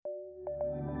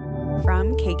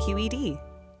From KQED.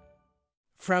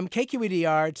 From KQED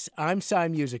Arts, I'm Cy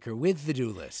Musiker with The Do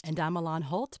List. And I'm A-lan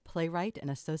Holt, playwright and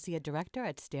associate director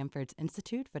at Stanford's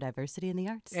Institute for Diversity in the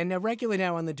Arts. And regular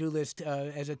now on The Do List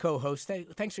as a co-host.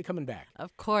 Thanks for coming back.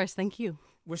 Of course, thank you.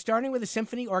 We're starting with a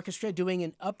symphony orchestra doing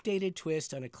an updated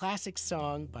twist on a classic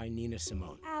song by Nina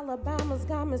Simone. Alabama's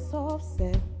got me so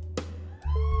upset.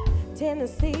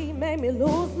 Tennessee made me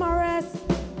lose my rest.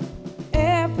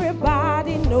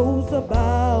 Everybody knows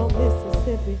about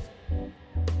Mississippi.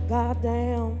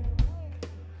 Goddamn.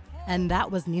 And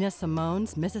that was Nina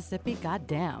Simone's Mississippi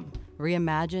Goddamn,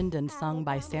 reimagined and sung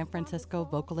by San Francisco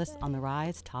vocalist on the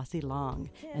rise, Tossie Long,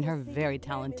 and her very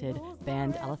talented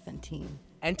band Elephantine.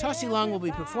 And Tossie Long will be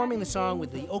performing the song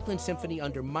with the Oakland Symphony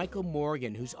under Michael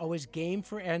Morgan, who's always game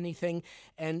for anything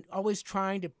and always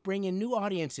trying to bring in new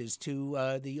audiences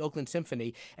to the Oakland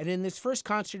Symphony. And in this first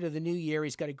concert of the new year,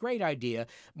 he's got a great idea.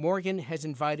 Morgan has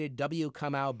invited W.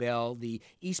 Kamau Bell, the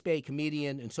East Bay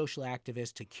comedian and social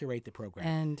activist, to curate the program.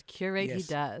 And curate He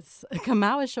does.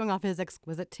 Kamau is showing off his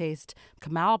exquisite taste.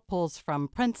 Kamau pulls from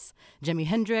Prince, Jimi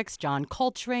Hendrix, John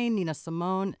Coltrane, Nina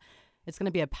Simone. It's going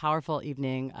to be a powerful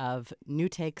evening of new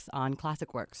takes on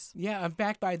classic works. Yeah, I'm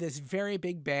backed by this very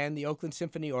big band, the Oakland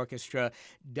Symphony Orchestra.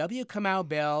 W. Kamau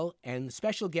Bell and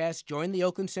special guests join the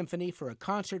Oakland Symphony for a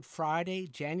concert Friday,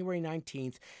 January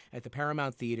 19th at the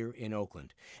Paramount Theater in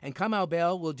Oakland. And Kamau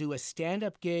Bell will do a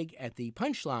stand-up gig at the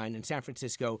Punchline in San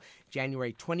Francisco,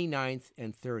 January 29th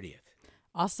and 30th.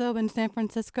 Also in San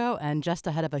Francisco, and just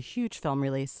ahead of a huge film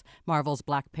release, Marvel's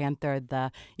Black Panther, the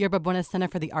Yerba Buena Center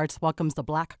for the Arts welcomes the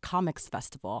Black Comics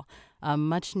Festival, a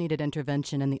much-needed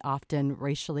intervention in the often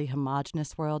racially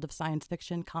homogenous world of science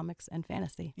fiction, comics, and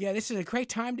fantasy. Yeah, this is a great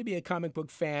time to be a comic book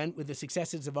fan with the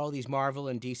successes of all these Marvel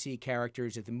and DC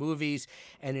characters at the movies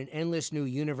and in endless new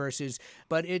universes.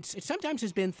 But it sometimes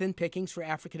has been thin pickings for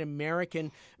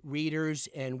African-American readers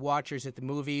and watchers at the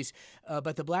movies.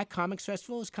 But the Black Comics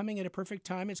Festival is coming at a perfect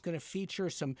time. It's going to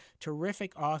feature some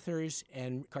terrific authors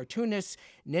and cartoonists.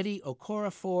 Nnedi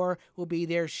Okorafor will be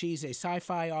there. She's a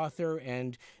sci-fi author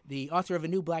and the author of a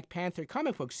new Black Panther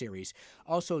comic book series.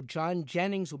 Also, John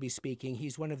Jennings will be speaking.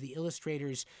 He's one of the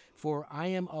illustrators for I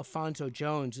Am Alfonso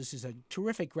Jones. This is a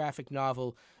terrific graphic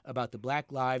novel about the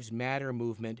Black Lives Matter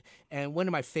movement. And one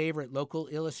of my favorite local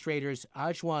illustrators,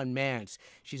 Ajwan Mance.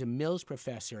 She's a Mills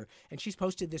professor, and she's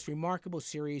posted this remarkable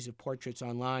series of portraits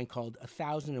online called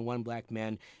 1001 Black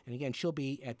Men. And again, she'll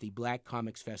be at the Black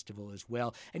Comics Festival as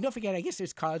well. And don't forget, I guess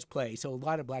there's cosplay, so a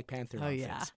lot of Black Panther outfits.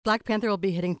 Yeah. Black Panther will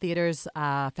be hitting theaters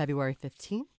February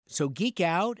 15th. So geek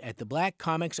out at the Black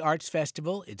Comics Arts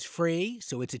Festival. It's free,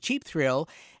 so it's a cheap thrill,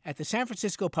 at the San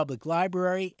Francisco Public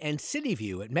Library and City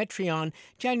View at Metreon,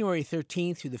 January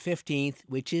 13th through the 15th,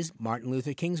 which is Martin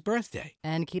Luther King's birthday.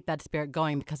 And keep that spirit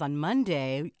going, because on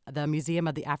Monday, the Museum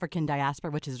of the African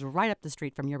Diaspora, which is right up the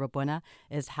street from Yerba Buena,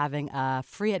 is having a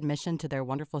free admission to their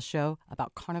wonderful show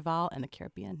about Carnival and the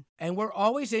Caribbean. And we're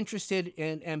always interested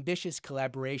in ambitious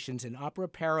collaborations, and Opera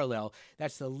Parallel,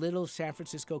 that's the little San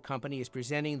Francisco company, is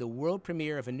presenting the world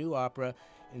premiere of a new opera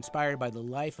inspired by the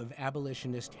life of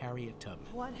abolitionist Harriet Tubman.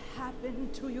 What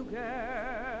happened to you,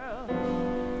 girl?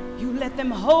 You let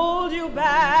them hold you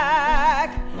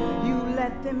back. You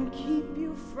let them keep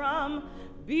you from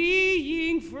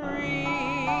being free.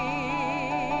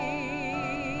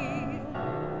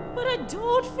 But I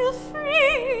don't feel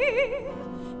free,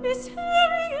 Miss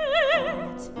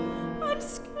Harriet. I'm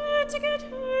scared to get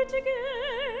hurt again.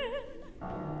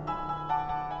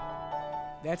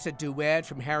 That's a duet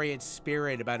from Harriet's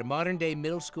Spirit about a modern-day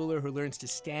middle schooler who learns to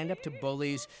stand up to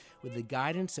bullies with the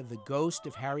guidance of the ghost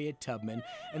of Harriet Tubman.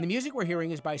 And the music we're hearing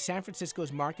is by San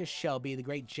Francisco's Marcus Shelby, the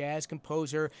great jazz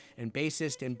composer and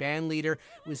bassist and band leader,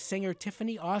 with singer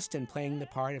Tiffany Austin playing the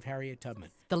part of Harriet Tubman.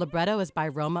 The libretto is by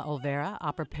Roma Olvera,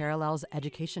 Opera Parallel's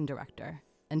education director.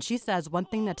 And she says one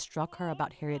thing that struck her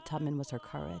about Harriet Tubman was her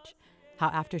courage. How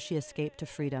after she escaped to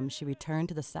freedom, she returned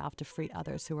to the South to free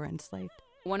others who were enslaved.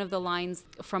 One of the lines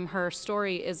from her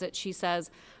story is that she says,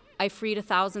 I freed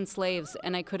 1,000 slaves,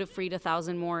 and I could have freed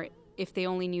 1,000 more if they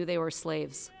only knew they were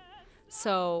slaves.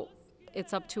 So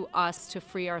it's up to us to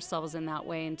free ourselves in that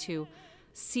way and to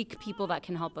seek people that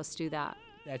can help us do that.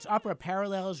 That's Opera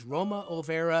Parallel's Roma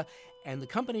Olvera, and the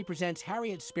company presents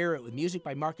Harriet Spirit with music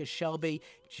by Marcus Shelby,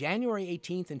 January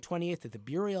 18th and 20th at the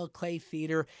Burial Clay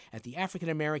Theater at the African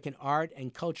American Art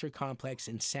and Culture Complex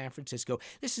in San Francisco.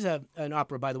 This is an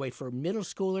opera, by the way, for middle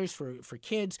schoolers, for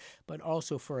kids, but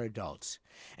also for adults.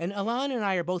 And A-lan and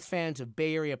I are both fans of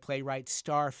Bay Area playwright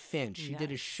Star Finch. She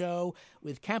did a show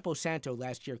with Campo Santo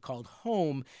last year called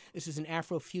Home. This is an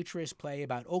Afrofuturist play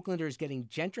about Oaklanders getting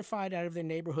gentrified out of their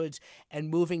neighborhoods and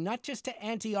moving not just to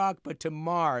Antioch, but to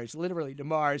Mars, literally literally to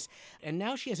Mars. And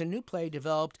now she has a new play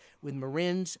developed with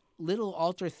Marin's Little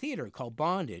Altar Theater called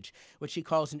Bondage, which she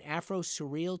calls an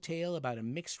Afro-surreal tale about a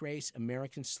mixed-race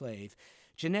American slave.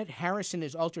 Jeanette Harrison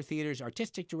is Altar Theater's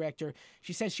artistic director.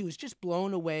 She says she was just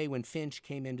blown away when Finch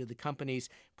came into the company's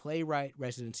playwright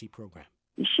residency program.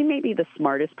 She may be the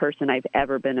smartest person I've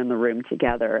ever been in the room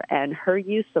together, and her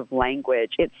use of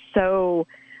language, it's so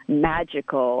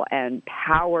magical and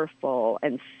powerful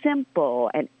and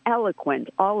simple and eloquent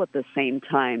all at the same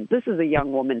time. This is a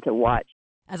young woman to watch.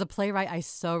 As a playwright, I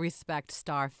so respect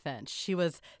Star Finch. She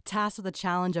was tasked with the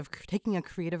challenge of taking a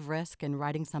creative risk and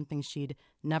writing something she'd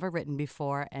never written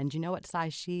before, and you know what, Sai?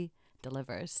 She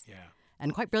delivers. Yeah.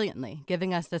 And quite brilliantly,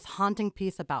 giving us this haunting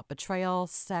piece about betrayal,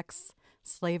 sex,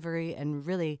 slavery, and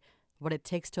really what it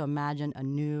takes to imagine a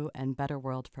new and better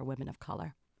world for women of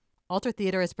color. Altar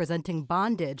Theater is presenting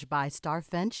Bondage by Star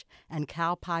Finch and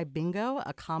Cow Pie Bingo,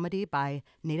 a comedy by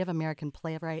Native American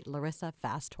playwright Larissa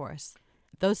Fasthorse.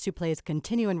 Those two plays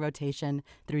continue in rotation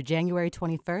through January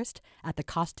 21st at the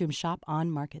Costume Shop on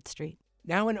Market Street.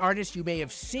 Now an artist you may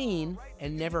have seen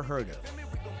and never heard of.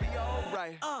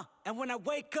 And when I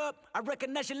wake up, I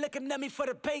recognize you looking at me for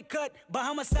the pay cut.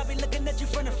 Bahamas, I be looking at you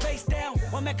from the face down.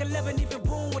 One Mac 11, even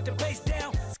boom with the bass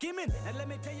down. Skimming, and let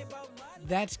me tell you about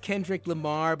That's Kendrick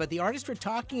Lamar, but the artist we're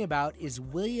talking about is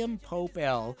Wiliam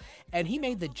Pope.L, and he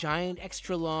made the giant,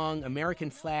 extra-long American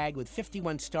flag with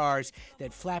 51 stars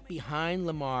that flapped behind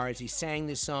Lamar as he sang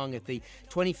this song at the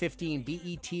 2015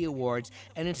 BET Awards,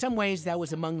 and in some ways that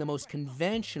was among the most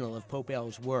conventional of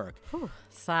Pope.L's work. Whew,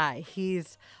 sigh.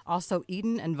 He's also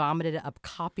eaten and vomited up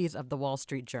copies of the Wall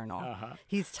Street Journal.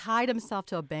 He's tied himself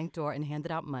to a bank door and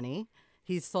handed out money.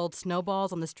 He's sold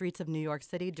snowballs on the streets of New York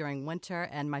City during winter,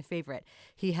 and my favorite,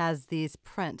 he has these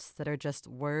prints that are just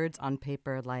words on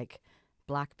paper like,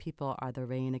 "Black people are the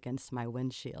rain against my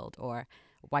windshield," or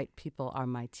 "White people are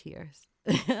my tears."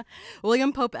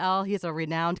 Wiliam Pope.L, he's a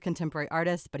renowned contemporary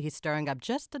artist, but he's stirring up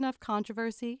just enough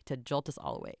controversy to jolt us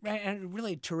all awake. Right, and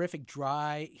really terrific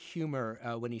dry humor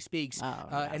when he speaks.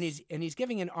 Yes. And he's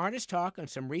giving an artist talk on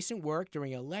some recent work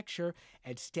during a lecture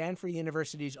at Stanford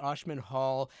University's Oshman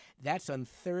Hall. That's on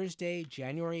Thursday,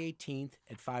 January 18th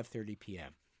at 5:30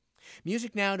 p.m.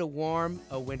 Music now to warm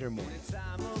a winter morning.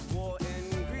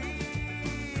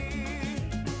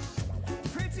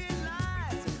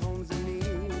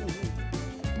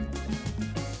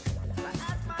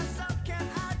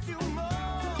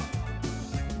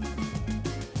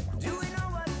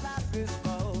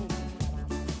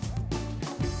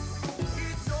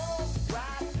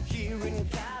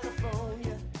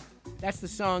 That's the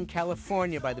song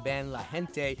California by the band La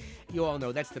Gente. You all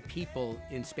know that's the people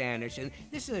in Spanish. And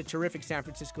this is a terrific San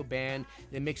Francisco band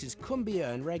that mixes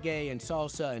cumbia and reggae and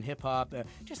salsa and hip-hop.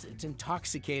 It's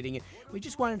intoxicating. We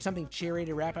just wanted something cheery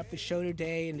to wrap up the show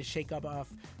today and to shake up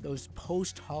off those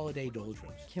post-holiday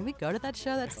doldrums. Can we go to that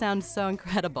show? That sounds so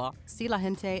incredible. See La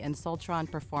Gente and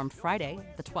Soltron perform Friday,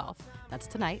 the 12th. That's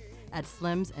tonight at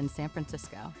Slim's in San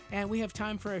Francisco. And we have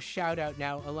time for a shout-out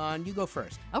now. A-lan, you go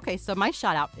first. Okay, so my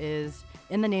shout-out is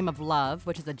In the Name of Love,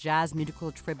 which is a jazz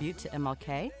musical tribute to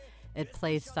MLK. It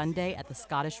plays Sunday at the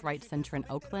Scottish Rite Center in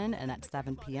Oakland and at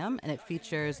 7 p.m. And it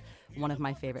features one of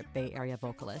my favorite Bay Area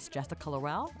vocalists, Jessica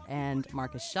Lorel and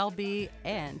Marcus Shelby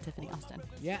and Tiffany Austin.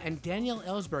 Yeah, and Daniel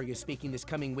Ellsberg is speaking this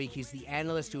coming week. He's the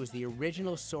analyst who was the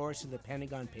original source of the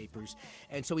Pentagon Papers.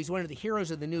 And so he's one of the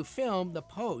heroes of the new film, The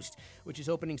Post, which is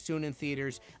opening soon in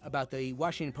theaters, about the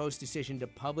Washington Post decision to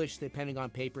publish the Pentagon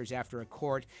Papers after a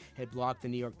court had blocked the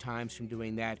New York Times from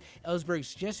doing that.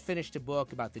 Ellsberg's just finished a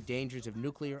book about the dangers of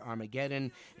nuclear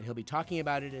Armageddon, and he'll be talking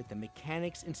about it at the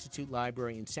Mechanics Institute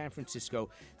Library in San Francisco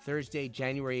Thursday,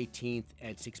 January 18th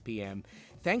at 6 p.m.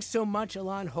 Thanks so much,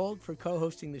 A-lan Holt, for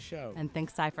co-hosting the show. And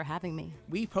thanks, Sai, for having me.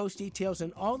 We post details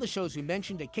on all the shows we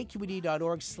mentioned at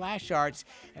kqed.org/arts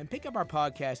and pick up our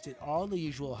podcast at all the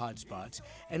usual hotspots.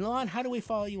 And A-lan, how do we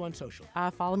follow you on social?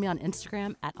 Follow me on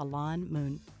Instagram at A-lan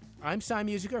Moon. I'm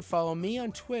Musiker. Follow me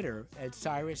on Twitter at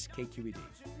CyrusKQED.